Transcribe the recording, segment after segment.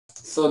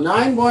So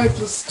 9y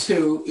plus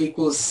 2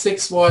 equals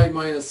 6y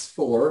minus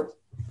 4.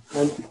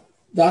 And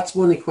that's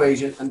one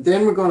equation. And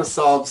then we're going to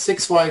solve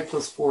 6y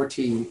plus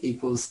 14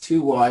 equals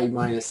 2y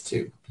minus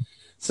 2.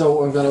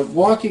 So I'm going to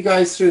walk you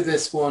guys through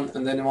this one,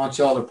 and then I want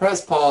you all to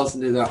press pause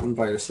and do that one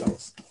by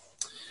yourselves.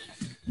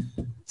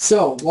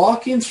 So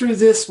walking through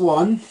this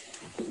one,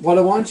 what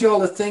I want you all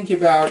to think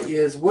about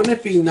is, wouldn't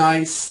it be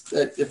nice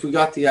that if we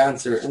got the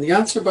answer, and the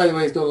answer, by the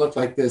way, is going to look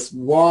like this: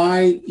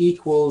 y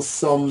equals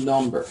some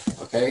number,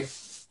 okay?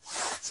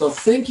 So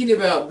thinking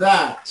about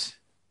that,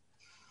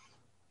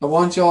 I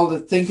want you all to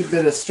think a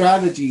bit of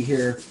strategy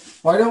here.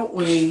 Why don't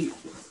we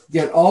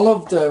get all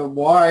of the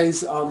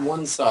y's on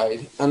one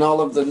side and all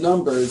of the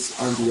numbers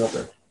on the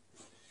other?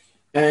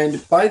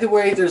 And by the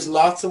way, there's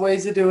lots of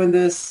ways of doing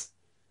this.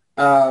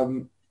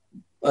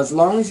 As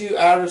long as you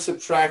add or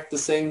subtract the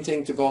same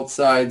thing to both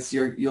sides,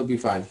 you'll be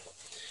fine.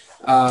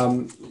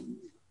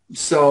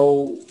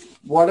 So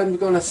what I'm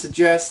going to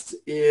suggest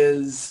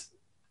is,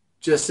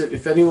 just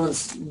if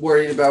anyone's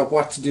worried about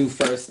what to do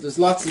first, there's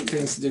lots of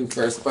things to do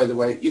first, by the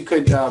way. You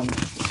could, I'm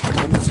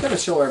just going to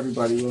show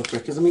everybody real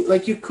quick, because I mean,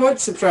 like, you could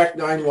subtract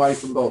 9y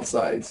from both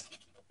sides.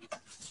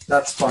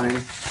 That's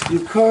fine. You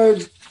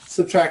could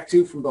subtract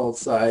 2 from both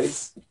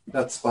sides.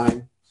 That's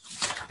fine.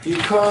 You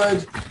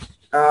could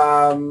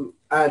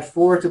add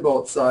 4 to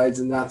both sides,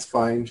 and that's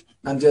fine.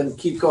 And then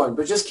keep going.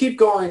 But just keep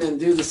going and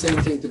do the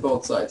same thing to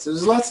both sides. So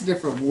there's lots of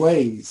different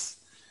ways.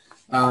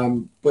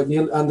 And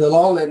they'll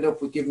all end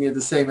up with giving you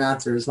the same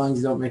answer as long as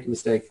you don't make a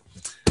mistake.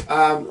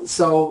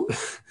 So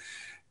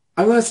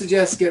I'm going to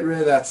suggest get rid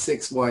of that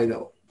 6y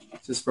though,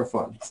 just for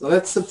fun. So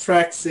let's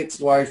subtract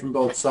 6y from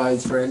both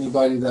sides for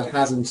anybody that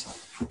hasn't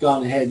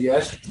gone ahead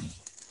yet.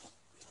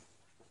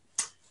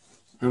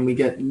 And we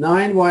get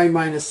 9y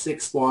minus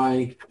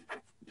 6y,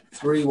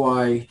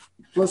 3y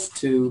plus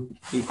 2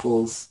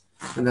 equals,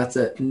 and that's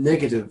a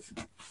negative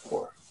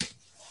 4.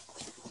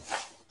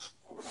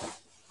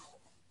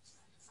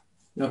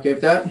 Okay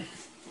with that?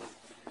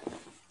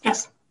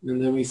 Yes.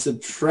 And then we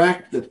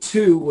subtract the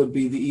 2 would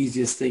be the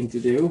easiest thing to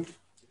do,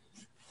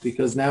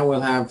 because now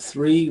we'll have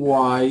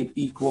 3y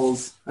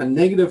equals a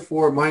negative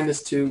 4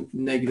 minus 2,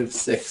 negative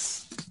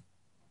 6.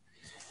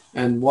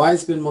 And y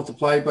has been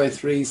multiplied by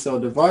 3, so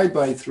divide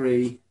by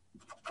 3,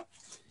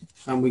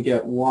 and we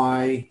get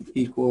y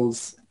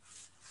equals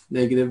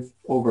negative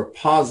over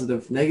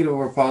positive,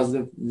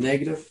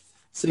 negative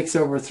 6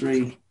 over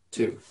 3,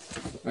 2,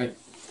 right?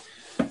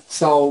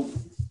 So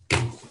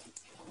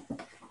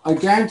I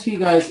guarantee you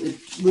guys, it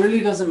really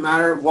doesn't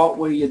matter what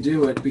way you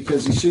do it,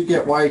 because you should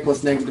get y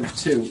equals negative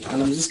 2.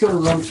 And I'm just going to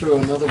run through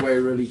another way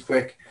really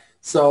quick.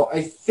 So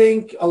I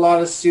think a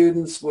lot of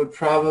students would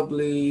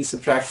probably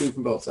subtract 2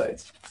 from both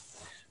sides.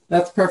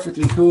 That's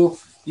perfectly cool.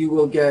 You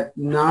will get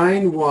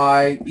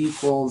 9y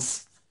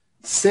equals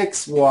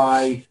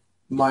 6y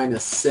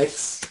minus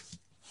 6.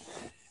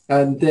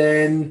 And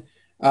then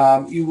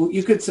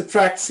you could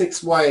subtract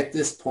 6y at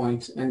this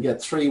point and get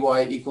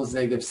 3y equals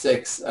negative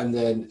 6, and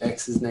then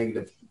x is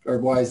negative, or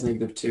y is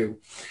negative 2.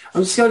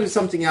 I'm just going to do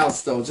something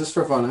else though, just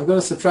for fun. I'm going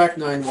to subtract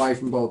 9y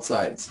from both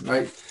sides,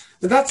 right?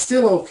 But that's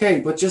still okay,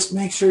 but just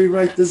make sure you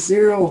write the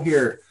 0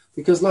 here,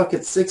 because look,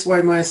 it's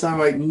 6y minus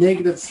 9y,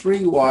 negative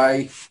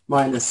 3y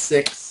minus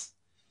 6.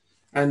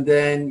 And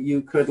then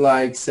you could,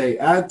 like, say,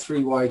 add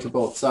 3y to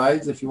both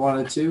sides if you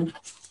wanted to.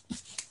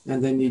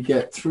 And then you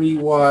get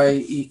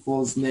 3y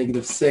equals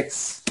negative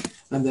 6.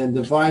 And then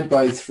divide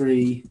by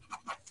 3,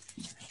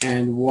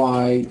 and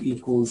y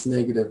equals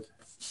negative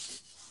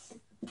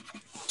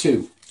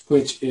 2,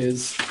 which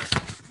is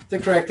the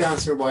correct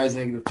answer. Y is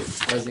negative 2.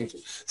 Y is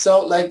negative 2.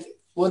 So, like,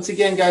 once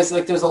again, guys,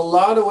 like, there's a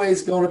lot of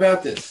ways going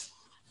about this.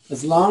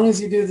 As long as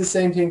you do the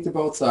same thing to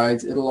both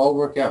sides, it'll all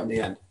work out in the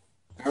end.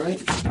 All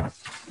right?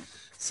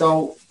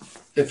 So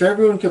if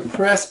everyone could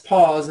press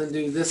pause and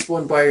do this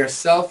one by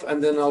yourself,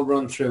 and then I'll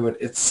run through it.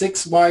 It's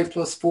 6y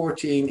plus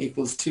 14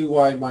 equals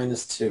 2y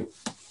minus 2.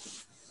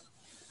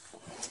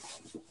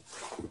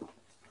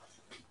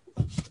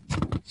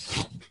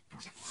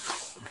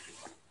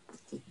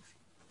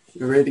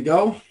 You ready to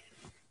go?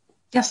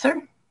 Yes,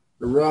 sir.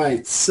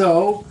 Right.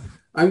 So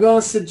I'm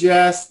going to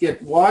suggest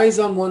get y's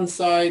on one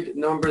side,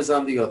 numbers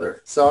on the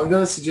other. So I'm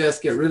going to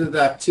suggest get rid of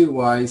that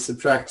 2y,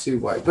 subtract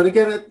 2y. But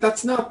again,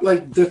 that's not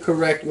like the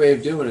correct way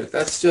of doing it.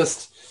 That's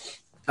just,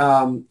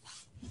 I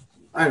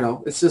don't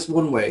know, it's just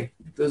one way.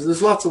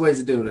 There's lots of ways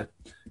of doing it.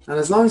 And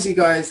as long as you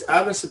guys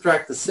add or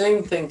subtract the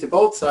same thing to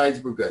both sides,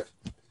 we're good.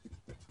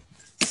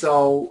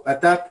 So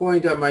at that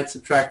point, I might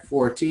subtract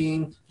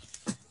 14,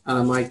 and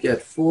I might get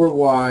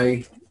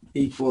 4y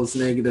equals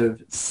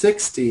negative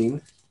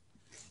 16.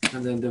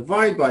 And then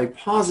divide by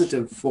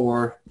positive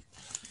 4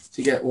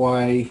 to get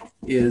y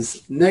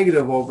is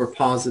negative over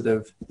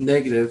positive,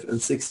 negative,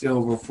 and 16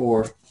 over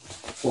 4,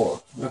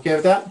 4. Okay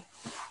with that?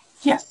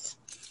 Yes.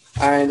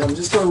 And I'm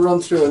just going to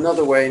run through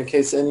another way in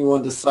case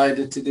anyone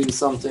decided to do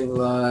something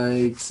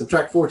like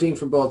subtract 14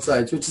 from both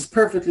sides, which is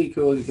perfectly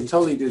cool. You can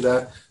totally do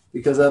that,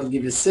 because that'll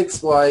give you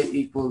 6y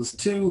equals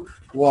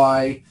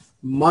 2y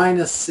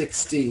minus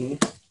 16.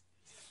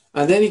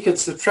 And then you could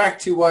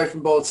subtract 2y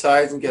from both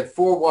sides and get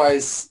 4y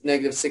is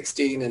negative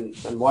 16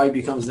 and y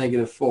becomes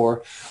negative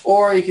 4.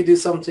 Or you could do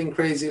something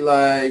crazy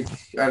like,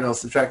 I don't know,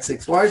 subtract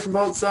 6y from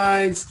both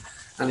sides.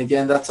 And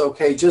again, that's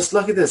okay. Just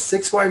look at this.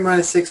 6y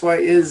minus 6y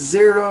is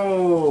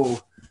 0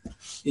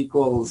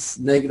 equals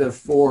negative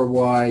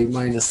 4y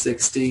minus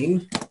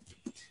 16.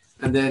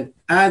 And then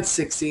add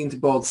 16 to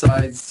both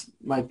sides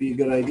might be a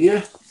good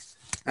idea.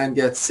 And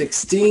get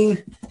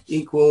 16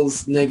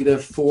 equals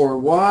negative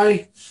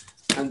 4y.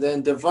 And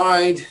then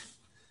divide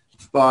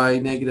by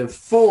negative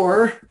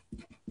 4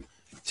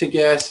 to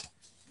get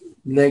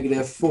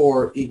negative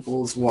 4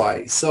 equals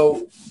y.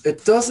 So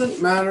it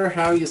doesn't matter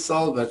how you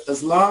solve it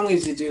as long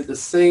as you do the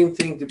same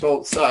thing to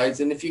both sides.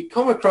 And if you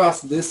come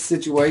across this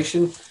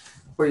situation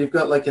where you've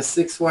got like a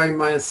 6y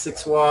minus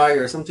 6y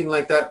or something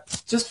like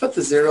that, just put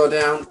the 0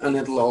 down and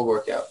it'll all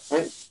work out,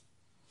 right?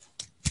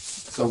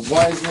 So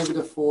y is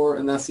negative 4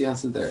 and that's the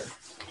answer there.